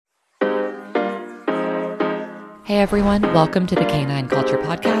Hey everyone, welcome to the Canine Culture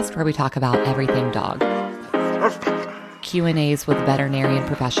Podcast, where we talk about everything dog. Q&As with veterinarian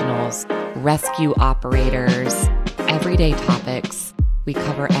professionals, rescue operators, everyday topics. We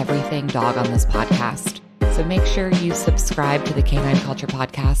cover everything dog on this podcast. So make sure you subscribe to the Canine Culture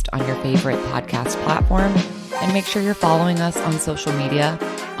Podcast on your favorite podcast platform, and make sure you're following us on social media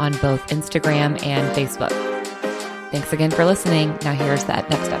on both Instagram and Facebook. Thanks again for listening. Now here's that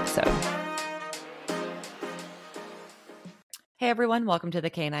next episode. Hey everyone, welcome to the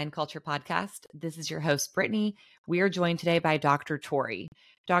Canine Culture Podcast. This is your host, Brittany. We are joined today by Dr. Tori.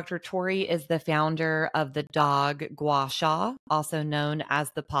 Dr. Tori is the founder of the dog Paw Sha, also known as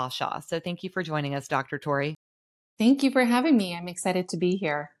the Paw Sha. So thank you for joining us, Dr. Tori. Thank you for having me. I'm excited to be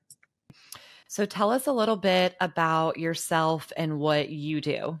here. So tell us a little bit about yourself and what you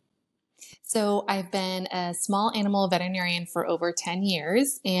do. So I've been a small animal veterinarian for over 10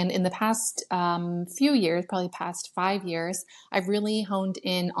 years. And in the past few years, probably past 5 years, I've really honed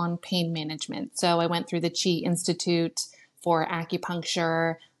in on pain management. So I went through the Chi Institute for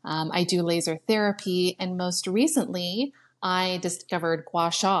acupuncture. I do laser therapy. And most recently, I discovered Paw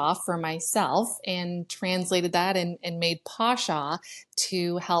Sha for myself and translated that and made Paw Sha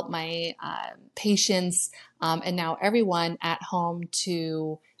to help my patients and now everyone at home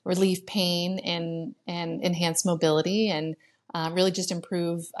to relieve pain and enhance mobility and really just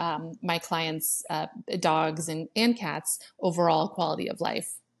improve my clients' dogs and cats' overall quality of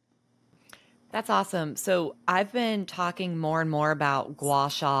life. That's awesome. So I've been talking more and more about Paw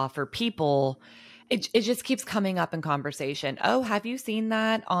Sha for people. It just keeps coming up in conversation. Oh, have you seen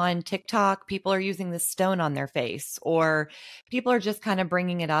that on TikTok? People are using this stone on their face, or people are just kind of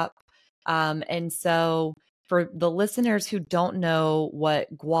bringing it up. And so for the listeners who don't know what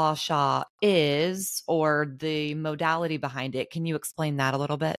Paw Sha is or the modality behind it, can you explain that a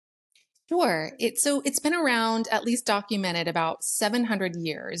little bit? Sure. It's been around, at least documented, about 700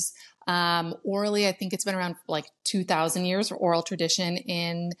 years. Orally, I think it's been around like 2,000 years for oral tradition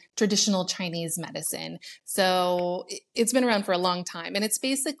in traditional Chinese medicine. So it's been around for a long time. And it's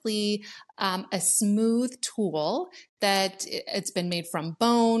basically a smooth tool that it's been made from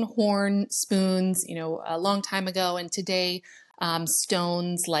bone, horn, spoons, a long time ago. And today,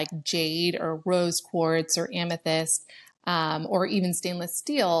 stones like jade or rose quartz or amethyst or even stainless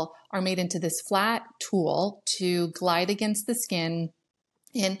steel are made into this flat tool to glide against the skin.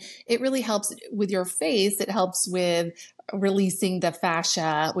 And it really helps with your face. It helps with releasing the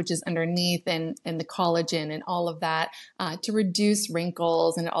fascia, which is underneath, and the collagen and all of that to reduce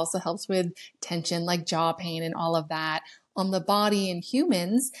wrinkles. And it also helps with tension like jaw pain and all of that. On the body in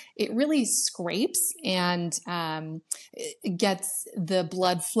humans, it really scrapes and it gets the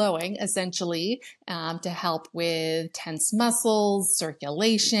blood flowing essentially to help with tense muscles,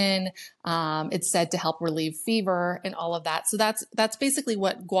 circulation. It's said to help relieve fever and all of that. So that's basically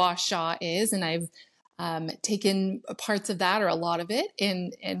what Paw Sha is. And I've taken parts of that or a lot of it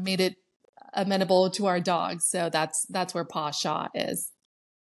and made it amenable to our dogs. So that's where Paw Sha is.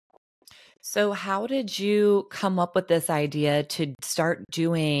 So how did you come up with this idea to start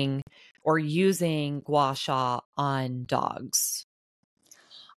doing or using Paw Sha on dogs?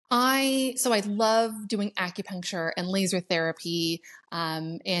 I love doing acupuncture and laser therapy.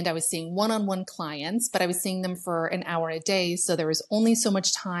 And I was seeing one-on-one clients, but I was seeing them for an hour a day. So there was only so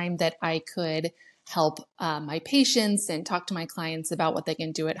much time that I could help my patients and talk to my clients about what they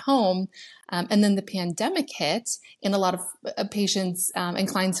can do at home. And then the pandemic hit, and a lot of patients and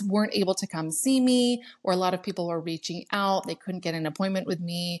clients weren't able to come see me, or a lot of people were reaching out. They couldn't get an appointment with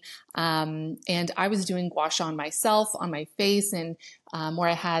me. And I was doing Paw Sha on myself, on my face, and where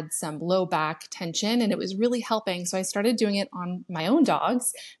I had some low back tension, and it was really helping. So I started doing it on my own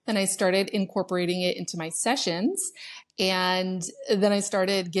dogs. Then I started incorporating it into my sessions. And then I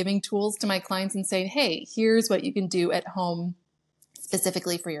started giving tools to my clients and saying, hey, here's what you can do at home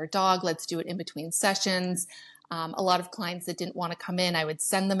specifically for your dog. Let's do it in between sessions. A lot of clients that didn't want to come in, I would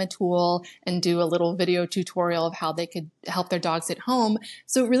send them a tool and do a little video tutorial of how they could help their dogs at home.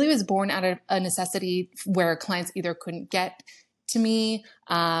 So it really was born out of a necessity where clients either couldn't get to me,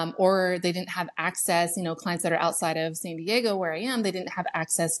 or they didn't have access, clients that are outside of San Diego where I am, they didn't have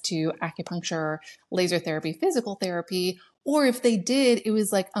access to acupuncture, laser therapy, physical therapy, or if they did, it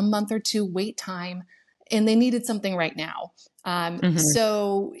was like a month or two wait time and they needed something right now.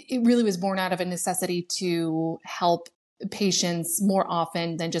 So it really was born out of a necessity to help patients more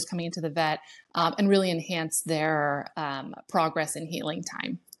often than just coming into the vet and really enhance their progress and healing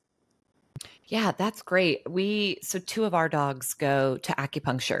time. Yeah, that's great. So two of our dogs go to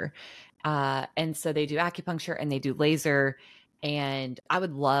acupuncture. And so they do acupuncture and they do laser. And I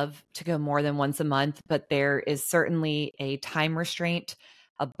would love to go more than once a month, but there is certainly a time restraint,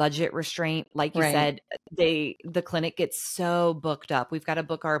 a budget restraint. Like you Right. said, the clinic gets so booked up. We've got to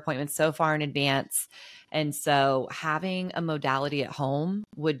book our appointments so far in advance. And so having a modality at home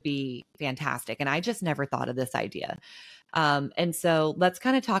would be fantastic. And I just never thought of this idea. And so let's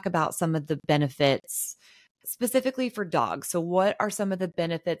kind of talk about some of the benefits specifically for dogs. So what are some of the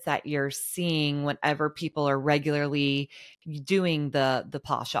benefits that you're seeing whenever people are regularly doing the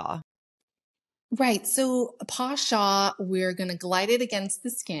Paw Sha? Right. So Paw Sha, we're going to glide it against the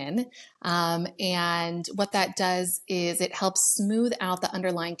skin. And what that does is it helps smooth out the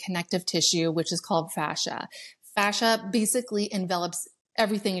underlying connective tissue, which is called fascia. Fascia basically envelops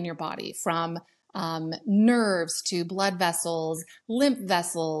everything in your body from nerves to blood vessels, lymph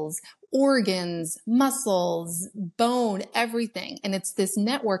vessels, organs, muscles, bone, everything. And it's this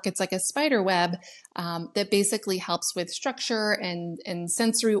network. It's like a spider web that basically helps with structure and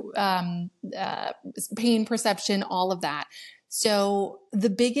sensory pain perception, all of that. So the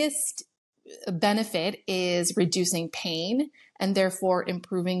biggest benefit is reducing pain and therefore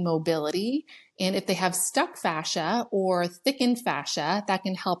improving mobility. And if they have stuck fascia or thickened fascia, that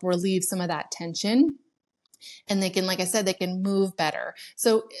can help relieve some of that tension. And they can, like I said, they can move better.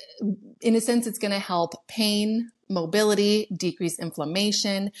 So in a sense, it's going to help pain, mobility, decrease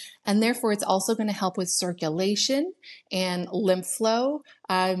inflammation, and therefore it's also going to help with circulation and lymph flow.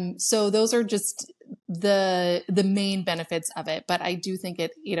 So those are just the main benefits of it. But I do think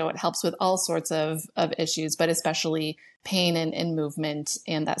it helps with all sorts of issues, but especially pain and movement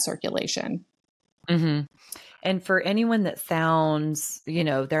and that circulation. Mm-hmm. And for anyone that sounds,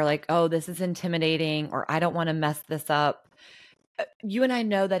 they're like, oh, this is intimidating, or I don't want to mess this up. You and I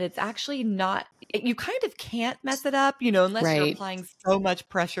know that it's actually not, you kind of can't mess it up, unless you're Right. applying so much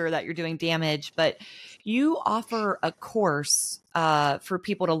pressure that you're doing damage. But you offer a course for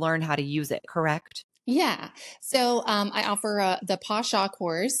people to learn how to use it, correct? Yeah. So I offer the Paw Sha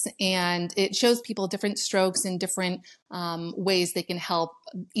course, and it shows people different strokes and different ways they can help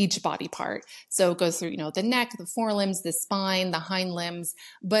each body part. So it goes through, the neck, the forelimbs, the spine, the hind limbs.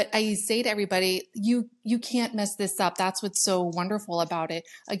 But I say to everybody, you can't mess this up. That's what's so wonderful about it.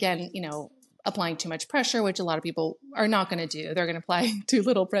 Again, applying too much pressure, which a lot of people are not going to do. They're going to apply too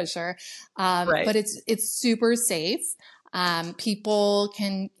little pressure. Right. But it's super safe. People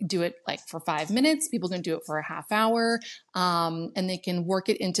can do it like for 5 minutes. People can do it for a half hour. And they can work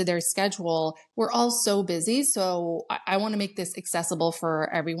it into their schedule. We're all so busy. So I want to make this accessible for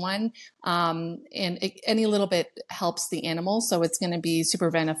everyone. Any little bit helps the animal. So it's going to be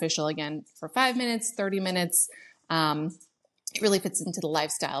super beneficial again for 5 minutes, 30 minutes. It really fits into the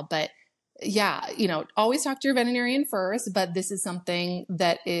lifestyle, but yeah, always talk to your veterinarian first, but this is something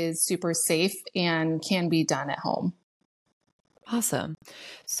that is super safe and can be done at home. Awesome.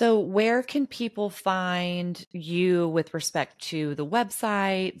 So where can people find you with respect to the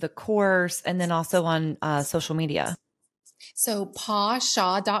website, the course, and then also on social media? So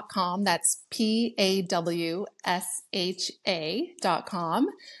pawsha.com, that's PAWSHA.com,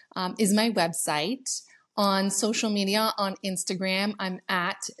 is my website. On social media, on Instagram, I'm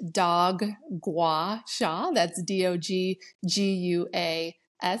at dogguasha. That's DOGGUASHA.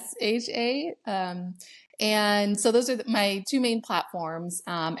 And so those are my two main platforms.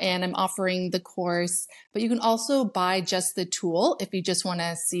 And I'm offering the course, but you can also buy just the tool if you just want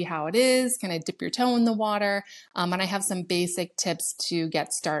to see how it is, kind of dip your toe in the water. And I have some basic tips to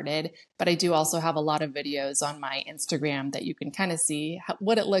get started, but I do also have a lot of videos on my Instagram that you can kind of see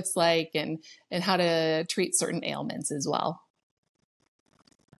what it looks like and how to treat certain ailments as well.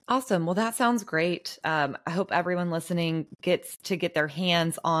 Awesome. Well, that sounds great. I hope everyone listening gets to get their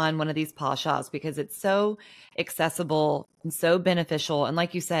hands on one of these Paw Shas because it's so accessible and so beneficial. And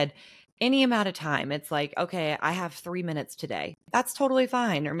like you said, any amount of time, it's like, okay, I have 3 minutes today. That's totally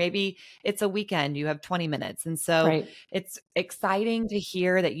fine. Or maybe it's a weekend, you have 20 minutes. And so Right. It's exciting to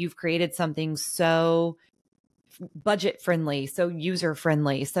hear that you've created something so budget friendly, so user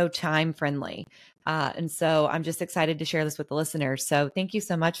friendly, so time friendly. And so I'm just excited to share this with the listeners. So thank you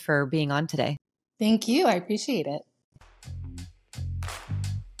so much for being on today. Thank you. I appreciate it.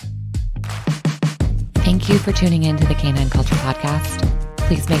 Thank you for tuning in to the Canine Culture Podcast.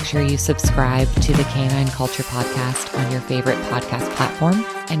 Please make sure you subscribe to the Canine Culture Podcast on your favorite podcast platform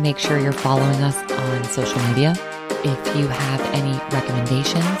and make sure you're following us on social media. If you have any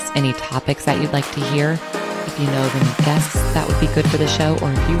recommendations, any topics that you'd like to hear, if you know of any guests that would be good for the show,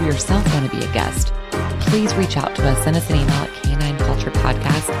 or if you yourself want to be a guest, please reach out to us. Send us an email at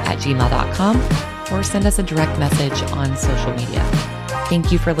canineculturepodcast@gmail.com or send us a direct message on social media.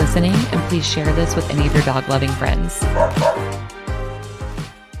 Thank you for listening, and please share this with any of your dog-loving friends.